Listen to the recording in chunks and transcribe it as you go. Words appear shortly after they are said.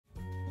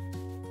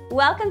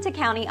Welcome to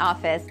County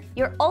Office,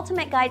 your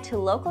ultimate guide to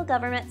local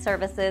government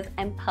services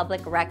and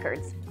public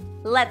records.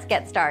 Let's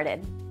get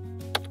started.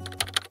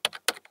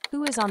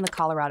 Who is on the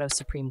Colorado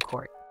Supreme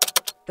Court?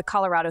 The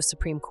Colorado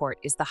Supreme Court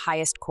is the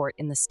highest court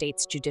in the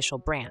state's judicial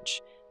branch,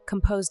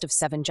 composed of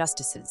 7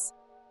 justices.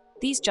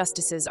 These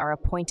justices are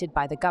appointed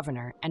by the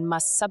governor and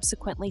must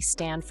subsequently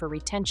stand for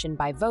retention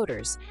by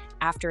voters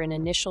after an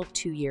initial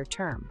 2-year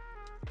term.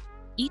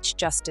 Each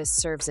justice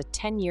serves a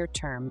 10-year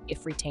term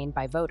if retained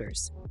by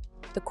voters.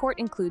 The court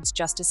includes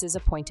justices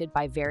appointed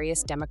by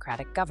various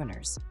Democratic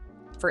governors.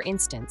 For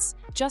instance,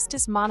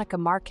 Justice Monica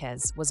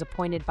Marquez was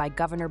appointed by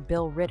Governor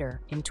Bill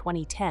Ritter in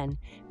 2010,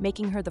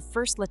 making her the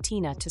first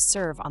Latina to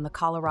serve on the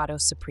Colorado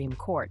Supreme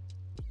Court.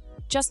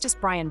 Justice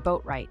Brian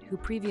Boatwright, who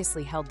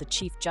previously held the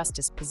Chief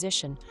Justice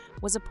position,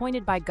 was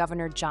appointed by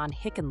Governor John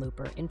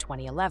Hickenlooper in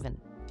 2011.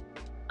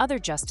 Other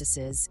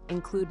justices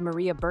include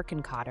Maria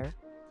Birkenkotter,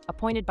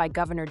 appointed by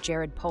Governor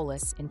Jared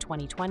Polis in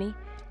 2020,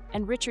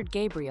 and Richard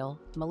Gabriel,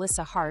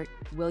 Melissa Hart,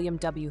 William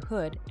W.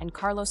 Hood, and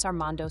Carlos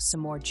Armando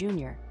Zamora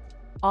Jr.,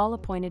 all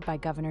appointed by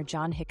Governor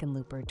John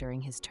Hickenlooper during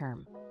his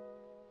term.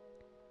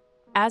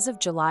 As of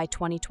July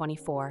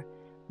 2024,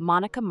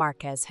 Monica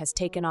Marquez has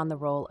taken on the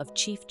role of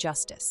Chief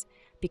Justice,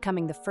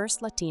 becoming the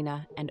first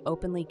Latina and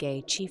openly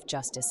gay Chief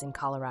Justice in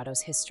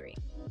Colorado's history.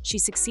 She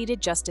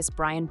succeeded Justice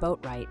Brian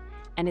Boatwright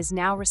and is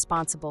now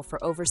responsible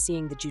for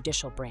overseeing the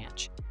judicial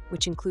branch,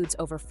 which includes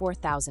over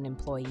 4,000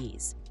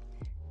 employees.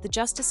 The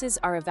justices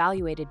are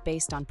evaluated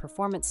based on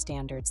performance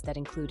standards that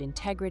include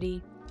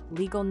integrity,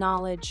 legal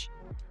knowledge,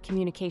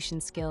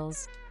 communication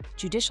skills,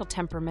 judicial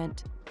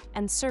temperament,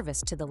 and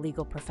service to the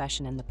legal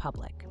profession and the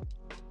public.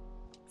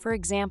 For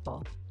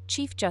example,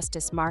 Chief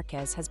Justice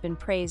Marquez has been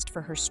praised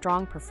for her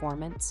strong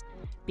performance,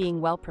 being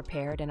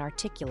well-prepared and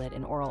articulate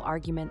in oral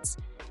arguments,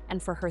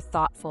 and for her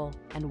thoughtful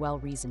and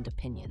well-reasoned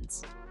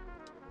opinions.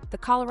 The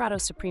Colorado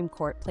Supreme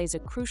Court plays a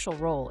crucial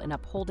role in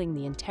upholding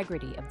the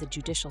integrity of the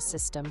judicial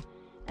system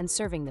and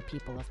serving the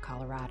people of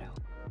Colorado.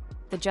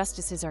 The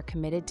justices are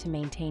committed to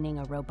maintaining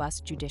a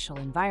robust judicial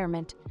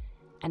environment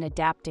and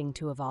adapting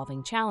to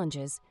evolving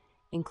challenges,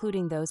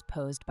 including those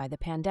posed by the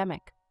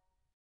pandemic.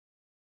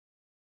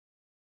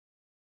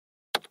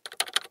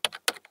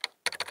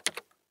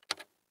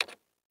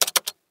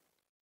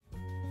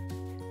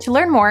 To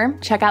learn more,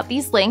 check out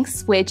these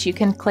links, which you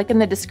can click in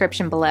the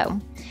description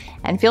below.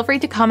 And feel free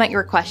to comment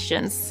your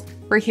questions.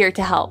 We're here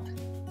to help.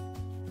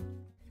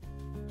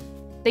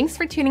 Thanks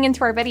for tuning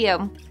into our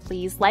video.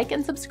 Please like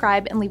and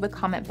subscribe and leave a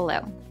comment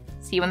below.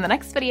 See you in the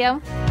next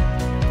video.